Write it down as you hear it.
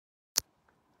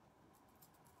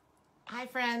Hi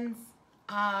friends.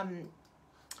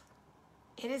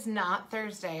 It is not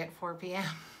Thursday at 4 p.m.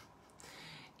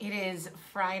 It is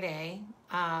Friday,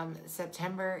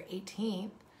 September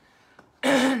 18th.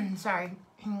 Sorry.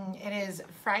 It is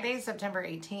Friday, September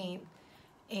 18th.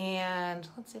 And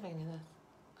let's see if I can do this.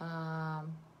 I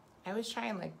always try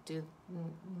and do, you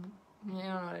don't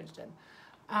know what I just did.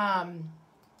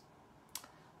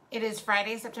 It is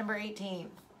Friday, September 18th.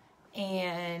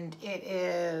 And it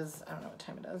is, I don't know what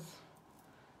time it is.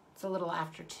 It's a little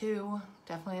after 2,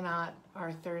 definitely not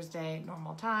our Thursday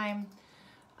normal time.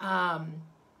 And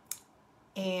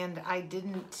I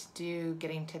didn't do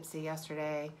getting tipsy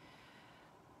yesterday.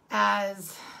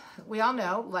 As we all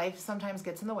know, life sometimes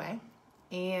gets in the way.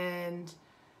 And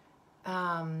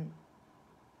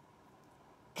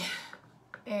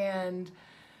and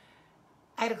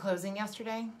I had a closing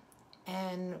yesterday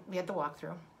and we had the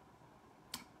walkthrough.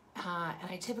 And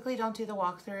I typically don't do the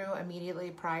walkthrough immediately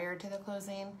prior to the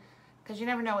closing because you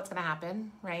never know what's going to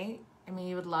happen, right? I mean,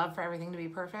 you would love for everything to be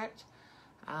perfect,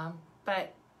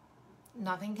 but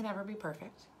nothing can ever be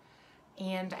perfect.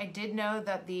 And I did know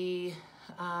that the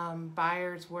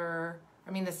the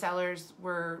sellers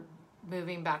were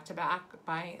moving back to back,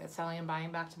 selling and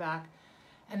buying back to back,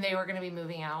 and they were going to be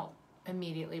moving out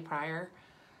immediately prior.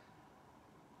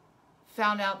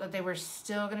 Found out that they were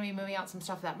still going to be moving out some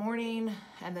stuff that morning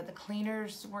and that the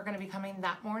cleaners were going to be coming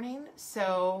that morning.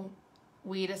 So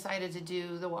we decided to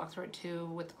do the walkthrough at 2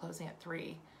 with the closing at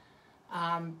 3.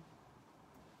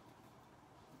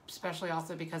 Especially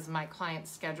also because my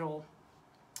client's schedule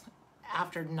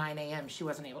after 9 a.m., she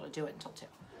wasn't able to do it until 2.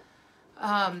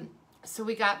 So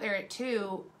we got there at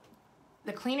 2.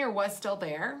 The cleaner was still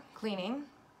there cleaning,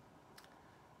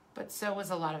 but so was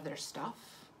a lot of their stuff.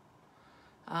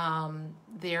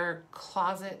 Their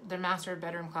closet, their master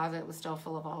bedroom closet was still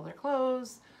full of all their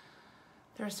clothes.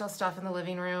 There's still stuff in the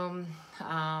living room.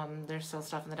 There's still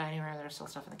stuff in the dining room. There's still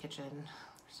stuff in the kitchen.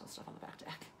 There's still stuff on the back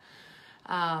deck.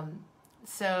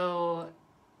 So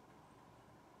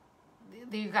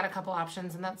you've got a couple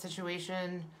options in that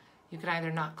situation. You could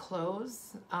either not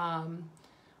close,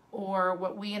 or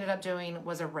what we ended up doing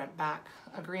was a rent back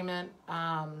agreement.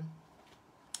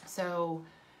 So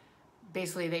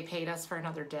basically they paid us for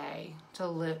another day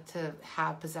to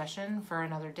have possession for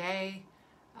another day,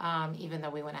 even though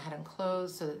we went ahead and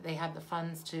closed, so that they had the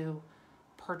funds to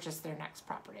purchase their next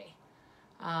property.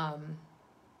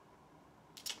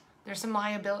 There's some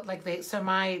liability, so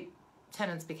my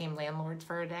tenants became landlords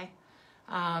for a day.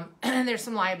 There's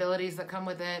some liabilities that come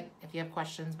with it. If you have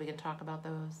questions, we can talk about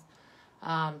those.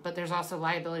 But there's also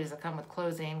liabilities that come with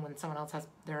closing when someone else has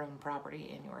their own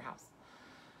property in your house.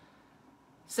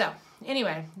 So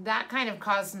anyway, that kind of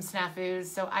caused some snafus.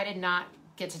 So I did not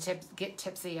get to get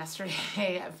tipsy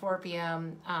yesterday at 4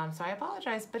 p.m. So I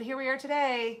apologize, but here we are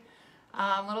today,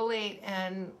 a little late,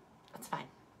 and that's fine.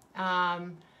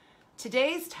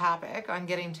 Today's topic on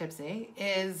getting tipsy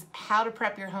is how to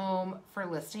prep your home for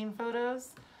listing photos.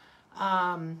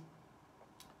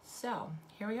 So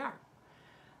here we are.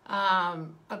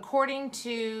 According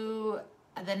to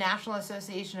the National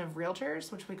Association of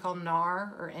Realtors, which we call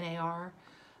NAR or NAR,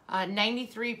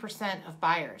 93% of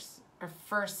buyers are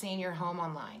first seeing your home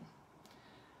online.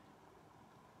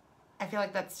 I feel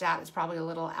like that stat is probably a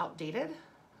little outdated.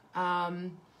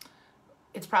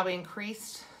 It's probably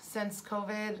increased since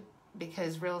COVID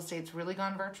because real estate's really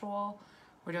gone virtual.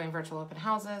 We're doing virtual open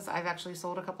houses. I've actually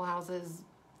sold a couple houses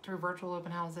through virtual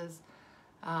open houses.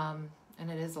 And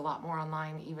it is a lot more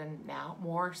online even now,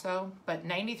 more so. But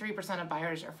 93% of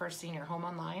buyers are first seeing your home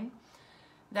online.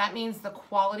 That means the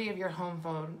quality of your home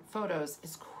photos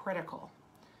is critical.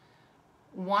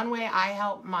 One way I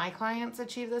help my clients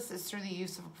achieve this is through the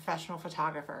use of a professional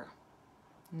photographer.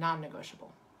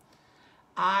 Non-negotiable.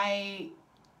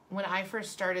 When I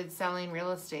first started selling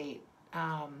real estate,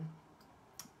 I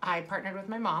partnered with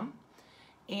my mom,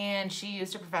 and she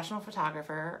used a professional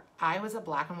photographer. I was a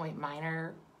black and white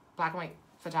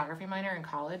photography minor in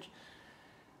college,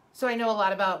 so I know a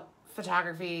lot about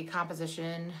photography,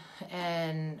 composition,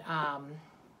 and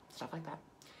stuff like that.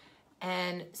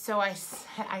 And so I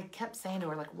kept saying to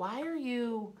her, why are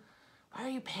you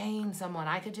paying someone?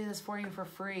 I could do this for you for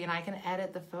free, and I can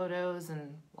edit the photos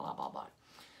and blah, blah, blah.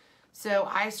 So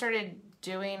I started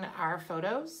doing our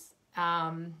photos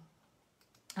and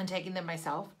taking them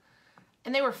myself.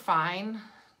 And they were fine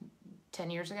 10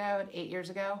 years ago, 8 years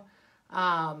ago.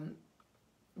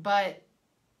 But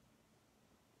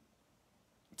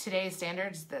today's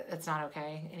standards, it's not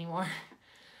okay anymore.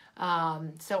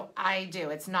 So I do.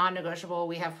 It's non-negotiable.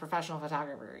 We have professional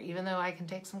photographer. Even though I can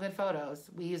take some good photos,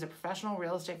 we use a professional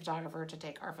real estate photographer to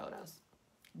take our photos.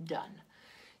 Done.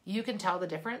 You can tell the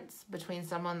difference between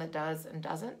someone that does and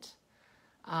doesn't.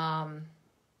 And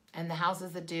the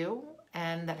houses that do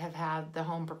and that have had the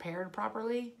home prepared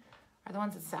properly are the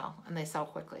ones that sell, and they sell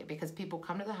quickly because people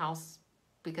come to the house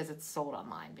because it's sold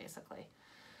online, basically.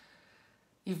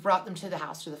 You've brought them to the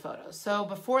house through the photos. So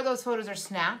before those photos are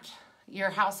snapped, your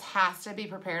house has to be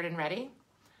prepared and ready.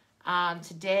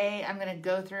 Today, I'm going to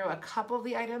go through a couple of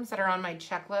the items that are on my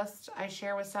checklist I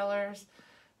share with sellers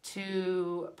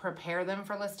to prepare them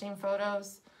for listing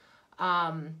photos.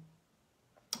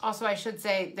 Also, I should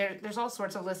say there's all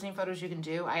sorts of listing photos you can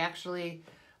do. I actually,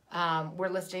 we're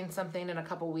listing something in a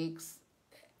couple weeks.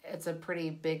 It's a pretty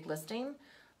big listing.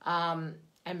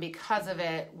 And because of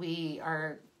it,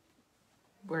 we're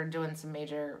doing some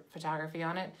major photography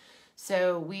on it.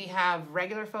 So we have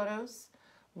regular photos.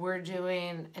 We're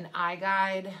doing an eye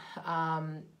guide,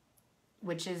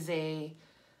 which is a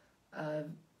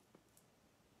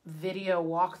video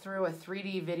walkthrough, a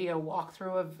 3D video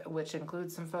walkthrough of which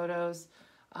includes some photos,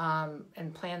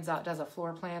 and plans out, does a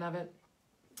floor plan of it.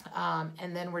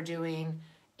 And then we're doing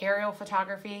aerial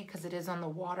photography because it is on the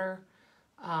water.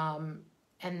 And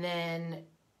then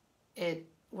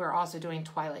we're also doing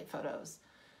twilight photos,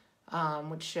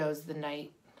 which shows the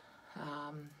night,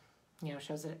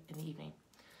 shows it in the evening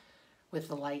with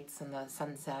the lights and the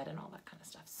sunset and all that kind of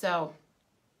stuff. So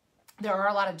there are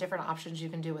a lot of different options you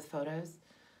can do with photos.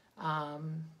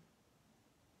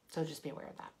 So just be aware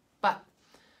of that. But,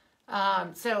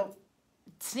 so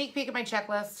sneak peek at my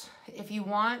checklist. If you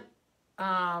want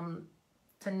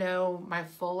to know my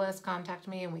full list, contact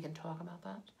me and we can talk about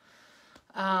that.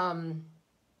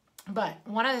 But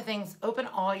one of the things, open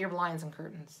all your blinds and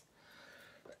curtains.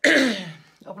 Open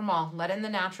them all. Let in the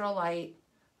natural light.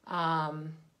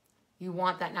 You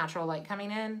want that natural light coming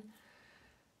in.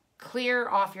 Clear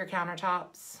off your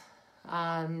countertops.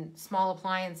 Small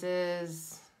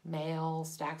appliances, mail,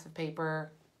 stacks of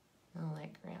paper,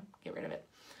 get rid of it.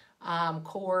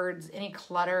 Cords, any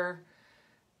clutter.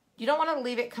 You don't want to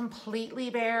leave it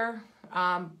completely bare.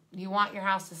 You want your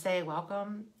house to say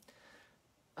welcome,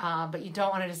 but you don't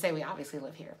want it to say we obviously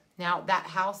live here. Now, that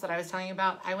house that I was telling you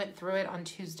about, I went through it on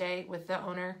Tuesday with the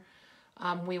owner.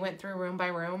 We went through room by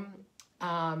room. So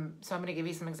I'm going to give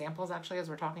you some examples, actually, as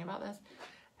we're talking about this,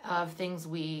 of things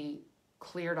we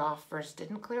cleared off versus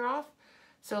didn't clear off.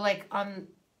 So like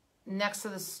next to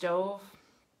the stove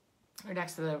or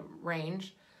next to the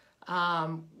range,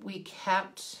 we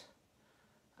kept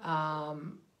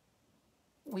the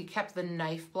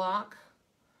knife block,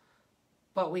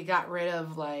 but we got rid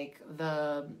of like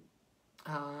the,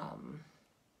 I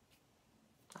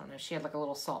don't know, she had like a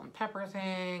little salt and pepper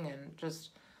thing and just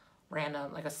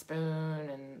random, like a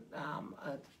spoon and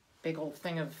a big old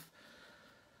thing of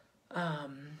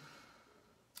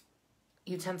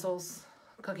utensils,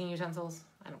 cooking utensils.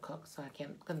 I don't cook, so I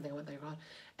couldn't think of what they're called.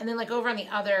 And then like over on the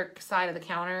other side of the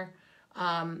counter,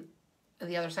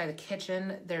 the other side of the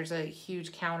kitchen, there's a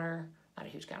huge counter, not a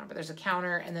huge counter, but there's a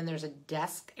counter and then there's a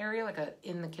desk area, like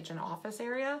in the kitchen office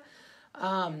area.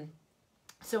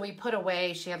 So we put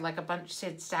away, she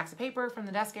had stacks of paper from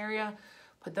the desk area,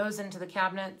 put those into the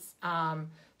cabinets.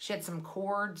 She had some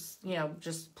cords,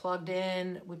 just plugged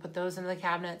in. We put those into the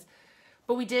cabinets.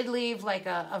 But we did leave like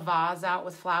a vase out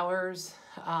with flowers.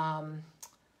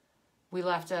 We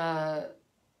left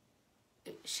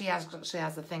she has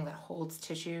the thing that holds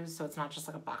tissues, so it's not just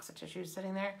like a box of tissues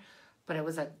sitting there, but it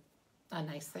was a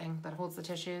nice thing that holds the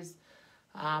tissues.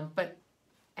 But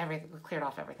we cleared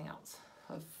off everything else.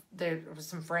 There was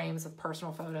some frames of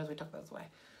personal photos. We took those away.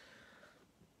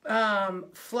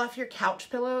 Fluff your couch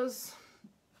pillows.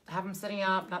 Have them sitting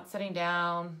up, not sitting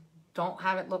down. Don't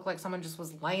have it look like someone just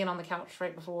was laying on the couch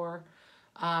right before.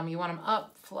 You want them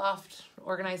up, fluffed,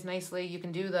 organized nicely. You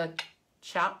can do the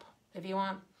chop if you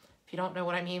want. If you don't know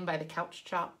what I mean by the couch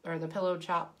chop or the pillow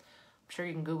chop, I'm sure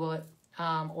you can Google it.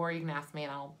 Or you can ask me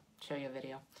and I'll show you a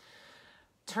video.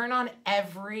 Turn on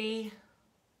every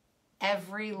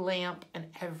lamp and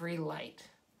every light.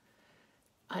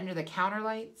 Under the counter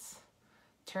lights,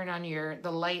 turn on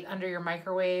the light under your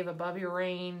microwave, above your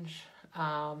range,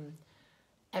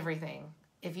 everything.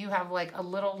 If you have like a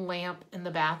little lamp in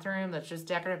the bathroom that's just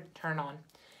decorative, turn on.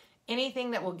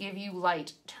 Anything that will give you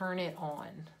light, turn it on.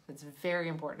 That's very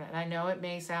important. And I know it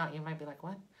may sound, you might be like,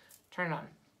 what? Turn it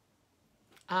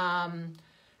on.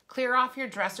 Clear off your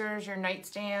dressers, your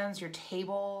nightstands, your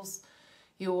tables,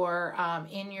 your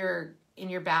in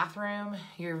your bathroom,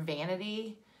 your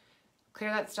vanity.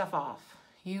 Clear that stuff off.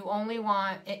 You only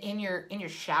want in your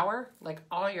shower, like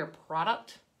all your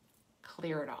product,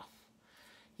 clear it off.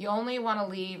 You only want to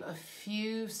leave a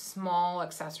few small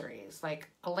accessories, like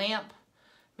a lamp,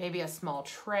 maybe a small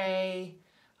tray,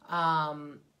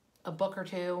 a book or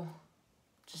two,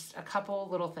 just a couple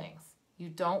little things. You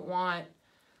don't want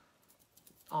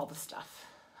all the stuff.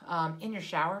 In your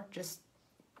shower, just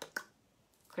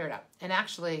clear it up. And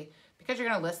actually, because you're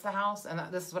going to list the house, and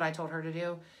this is what I told her to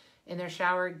do, in their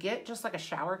shower, get just like a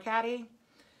shower caddy.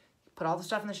 Put all the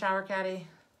stuff in the shower caddy,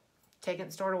 take it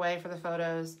and store it away for the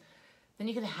photos. Then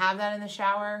you can have that in the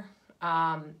shower.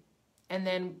 And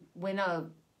then when a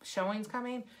showing's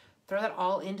coming, throw that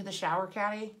all into the shower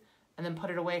caddy and then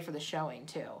put it away for the showing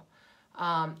too.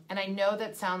 And I know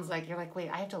that sounds like, you're like, wait,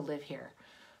 I have to live here.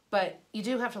 But you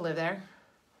do have to live there.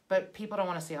 But people don't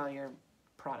want to see all your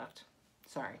product.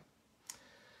 Sorry.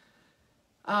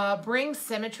 Bring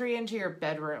symmetry into your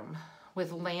bedroom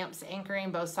with lamps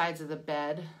anchoring both sides of the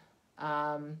bed.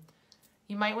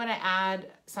 You might want to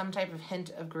add some type of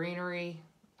hint of greenery.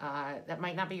 That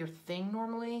might not be your thing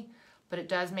normally, but it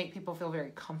does make people feel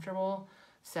very comfortable.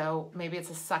 So maybe it's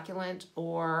a succulent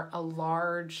or a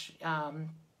large,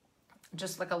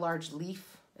 just like a large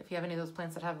leaf. If you have any of those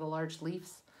plants that have the large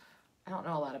leaves. I don't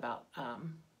know a lot about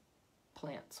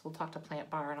plants. We'll talk to Plant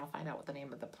Bar and I'll find out what the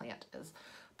name of the plant is.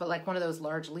 But like one of those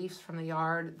large leaves from the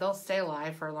yard, they'll stay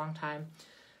alive for a long time.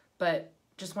 But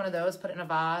just one of those, put it in a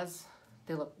vase.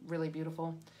 They look really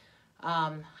beautiful.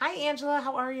 Hi, Angela.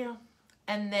 How are you?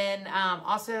 And then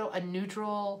also a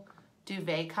neutral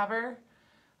duvet cover.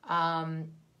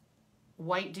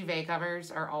 White duvet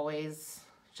covers are always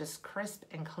just crisp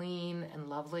and clean and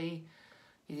lovely.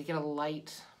 You could get a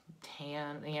light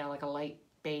tan, you know, like a light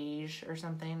beige or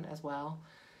something as well.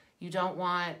 You don't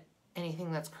want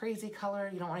anything that's crazy color.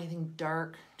 You don't want anything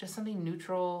dark. Just something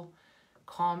neutral,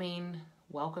 calming,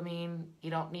 welcoming.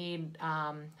 You don't need,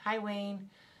 hi Wayne.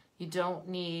 You don't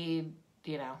need,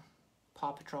 you know,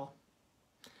 Paw Patrol.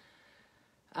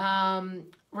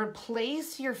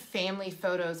 Replace your family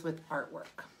photos with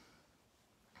artwork.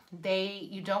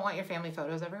 You don't want your family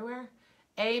photos everywhere.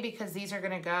 Because these are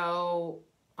going to go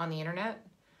on the internet,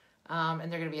 and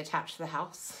they're going to be attached to the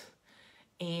house,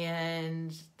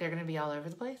 and they're going to be all over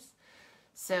the place.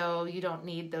 So you don't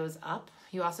need those up.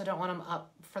 You also don't want them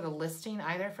up for the listing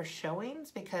either, for showings,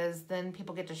 because then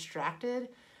people get distracted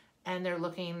and they're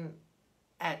looking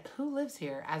at who lives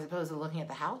here as opposed to looking at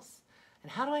the house.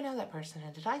 And how do I know that person?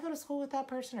 And did I go to school with that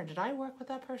person? Or did I work with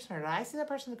that person? Or did I see that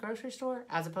person at the grocery store?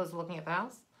 As opposed to looking at the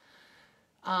house.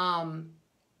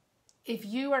 If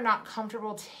you are not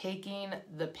comfortable taking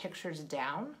the pictures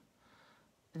down,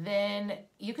 then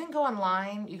you can go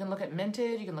online. You can look at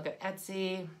Minted. You can look at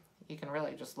Etsy. You can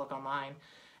really just look online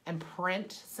and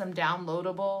print some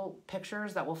downloadable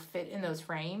pictures that will fit in those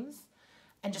frames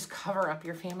and just cover up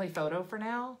your family photo for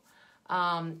now.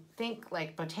 Think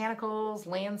like botanicals,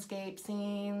 landscape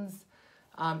scenes,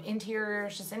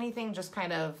 interiors, just anything just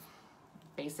kind of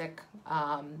basic.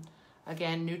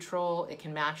 Again, neutral. It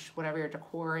can match whatever your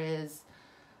decor is,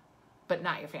 but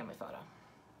not your family photo.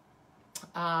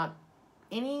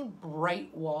 Any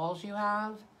bright walls you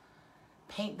have,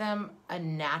 paint them a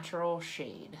natural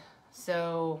shade.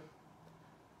 So,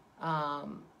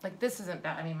 like this isn't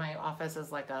bad. I mean, my office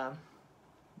is like a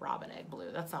robin egg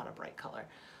blue. That's not a bright color.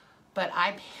 But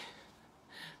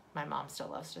my mom still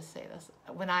loves to say this.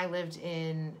 When I lived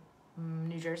in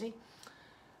New Jersey,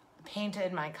 I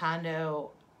painted my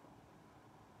condo.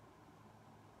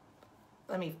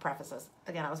 Let me preface this.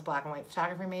 Again, I was a black and white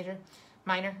photography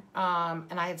minor,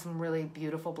 and I had some really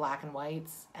beautiful black and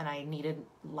whites, and I needed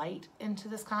light into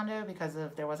this condo because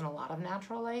there wasn't a lot of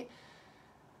natural light.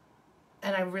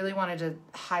 And I really wanted to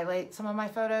highlight some of my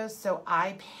photos, so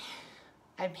I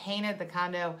painted the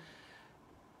condo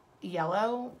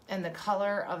yellow, and the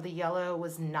color of the yellow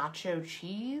was nacho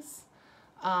cheese,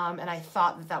 and I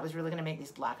thought that was really going to make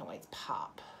these black and whites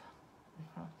pop.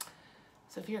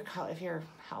 So if your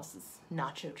house is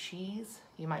nacho cheese,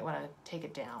 you might want to take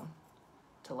it down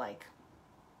to like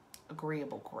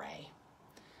agreeable gray,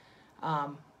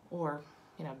 or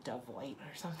you know, dove white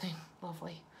or something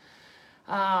lovely.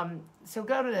 So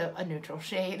go to a neutral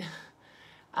shade.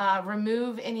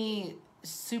 Remove any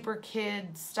super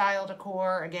kid style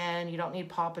decor. Again, you don't need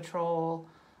Paw Patrol.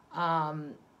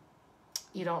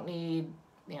 You don't need,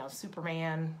 you know,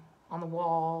 Superman on the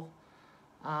wall.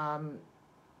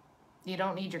 You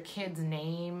don't need your kid's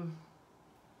name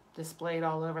displayed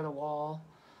all over the wall.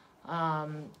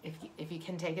 If you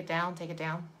can take it down, take it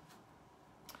down.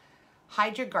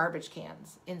 Hide your garbage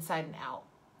cans inside and out.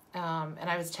 And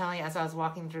I was telling you, as I was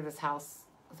walking through this house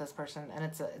with this person, and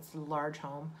it's a large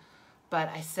home, but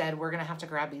I said, we're going to have to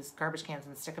grab these garbage cans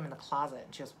and stick them in the closet.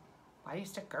 And she goes, why do you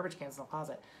stick garbage cans in the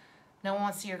closet? No one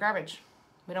wants to see your garbage.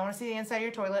 We don't want to see the inside of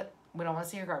your toilet. We don't want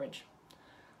to see your garbage.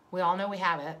 We all know we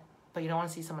have it, but you don't want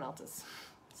to see someone else's.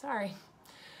 Sorry.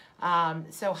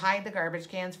 So hide the garbage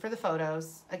cans for the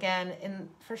photos. Again,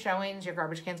 for showings, your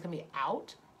garbage cans can be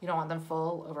out. You don't want them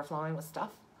full, overflowing with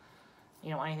stuff. You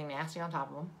don't want anything nasty on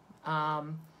top of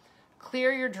them.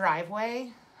 Clear your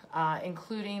driveway,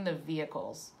 including the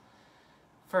vehicles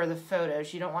for the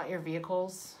photos. You don't want your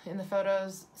vehicles in the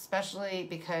photos, especially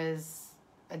because,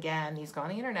 again, these go on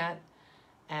the internet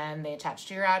and they attach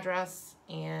to your address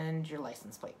and your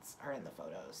license plates are in the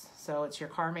photos. So it's your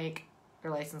car make,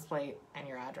 your license plate, and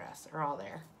your address are all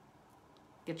there.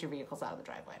 Get your vehicles out of the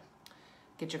driveway.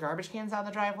 Get your garbage cans out of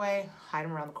the driveway, hide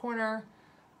them around the corner,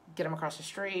 get them across the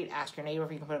street, ask your neighbor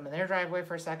if you can put them in their driveway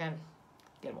for a second,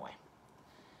 get them away.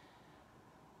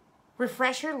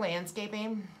 Refresh your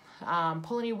landscaping,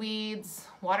 pull any weeds,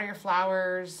 water your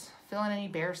flowers, fill in any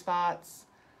bare spots.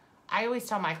 I always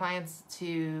tell my clients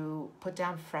to put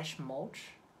down fresh mulch,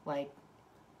 like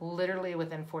literally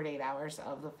within 48 hours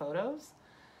of the photos.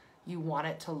 You want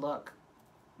it to look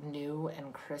new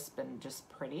and crisp and just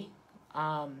pretty.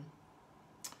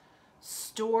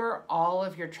 Store all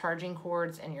of your charging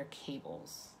cords and your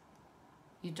cables.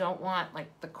 You don't want like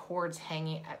the cords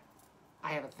hanging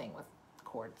I have a thing with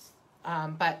cords.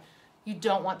 But you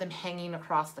don't want them hanging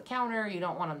across the counter. You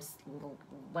don't want them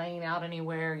laying out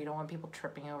anywhere. You don't want people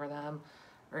tripping over them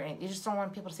or anything. You just don't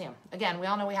want people to see them. Again, we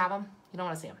all know we have them. You don't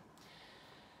want to see them.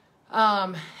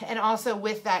 And also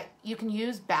with that, you can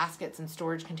use baskets and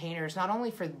storage containers, not only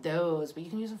for those, but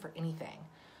you can use them for anything.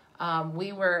 As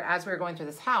we were going through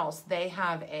this house, they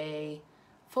have a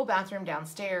full bathroom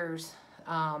downstairs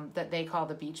that they call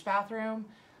the beach bathroom.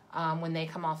 When they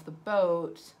come off the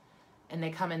boat and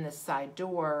they come in this side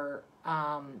door,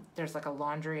 there's like a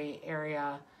laundry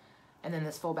area and then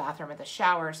this full bathroom with a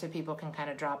shower so people can kind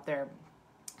of drop their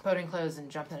boating clothes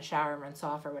and jump in the shower and rinse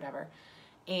off or whatever.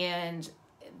 And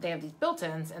they have these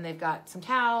built-ins and they've got some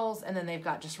towels and then they've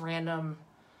got just random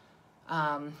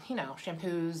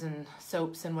shampoos and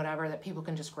soaps and whatever that people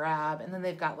can just grab. And then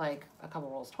they've got like a couple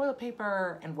rolls of toilet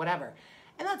paper and whatever.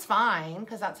 And that's fine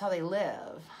because that's how they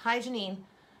live. Hygiene.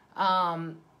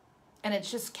 And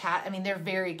it's just they're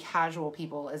very casual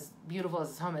people, as beautiful as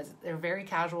this home is. They're very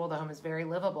casual. The home is very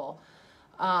livable.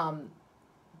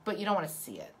 But you don't want to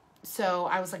see it. So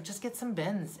I was like, just get some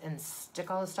bins and stick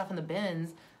all this stuff in the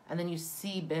bins. And then you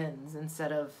see bins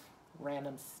instead of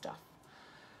random stuff.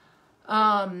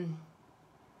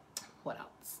 What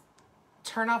else?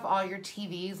 Turn off all your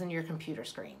TVs and your computer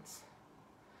screens.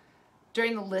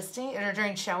 During the listing or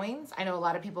during showings, I know a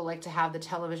lot of people like to have the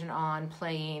television on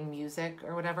playing music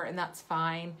or whatever, and that's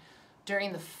fine.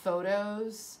 During the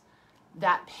photos,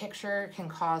 that picture can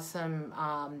cause some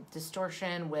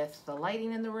distortion with the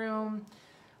lighting in the room.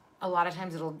 A lot of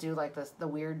times it'll do like the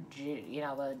weird,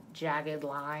 the jagged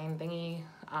line thingy.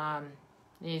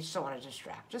 You just don't want to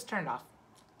distract. Just turn it off.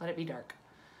 Let it be dark.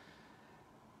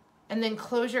 And then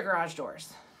close your garage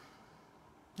doors.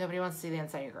 Nobody wants to see the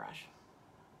inside of your garage.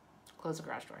 Close the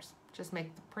garage doors. Just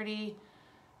make the pretty,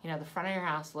 the front of your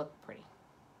house look pretty.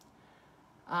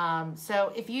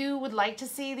 So if you would like to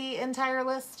see the entire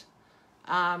list,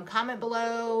 comment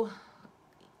below,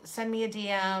 send me a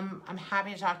DM. I'm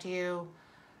happy to talk to you.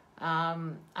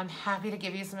 I'm happy to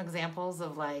give you some examples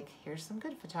of like, here's some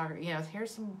good photography,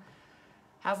 here's some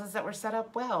houses that were set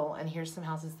up well, and here's some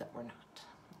houses that were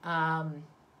not.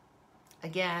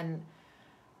 Again,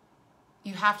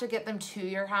 you have to get them to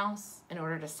your house in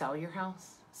order to sell your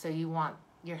house. So you want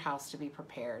your house to be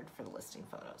prepared for the listing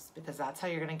photos because that's how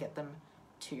you're going to get them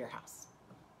to your house.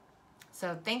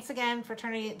 So thanks again for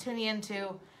tuning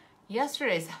into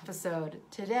yesterday's episode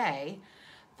today.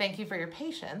 Thank you for your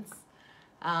patience.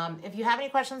 If you have any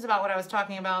questions about what I was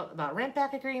talking about rent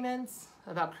back agreements,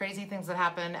 about crazy things that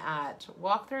happen at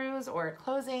walkthroughs or at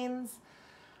closings,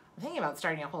 I'm thinking about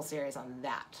starting a whole series on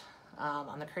that.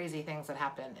 On the crazy things that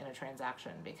happen in a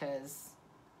transaction because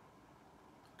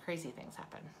crazy things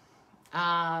happen.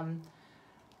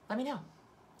 Let me know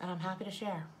and I'm happy to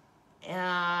share.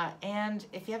 And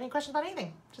if you have any questions about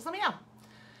anything, just let me know.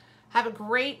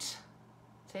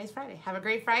 Today's Friday. Have a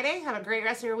great Friday. Have a great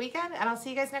rest of your weekend and I'll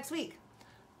see you guys next week.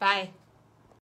 Bye.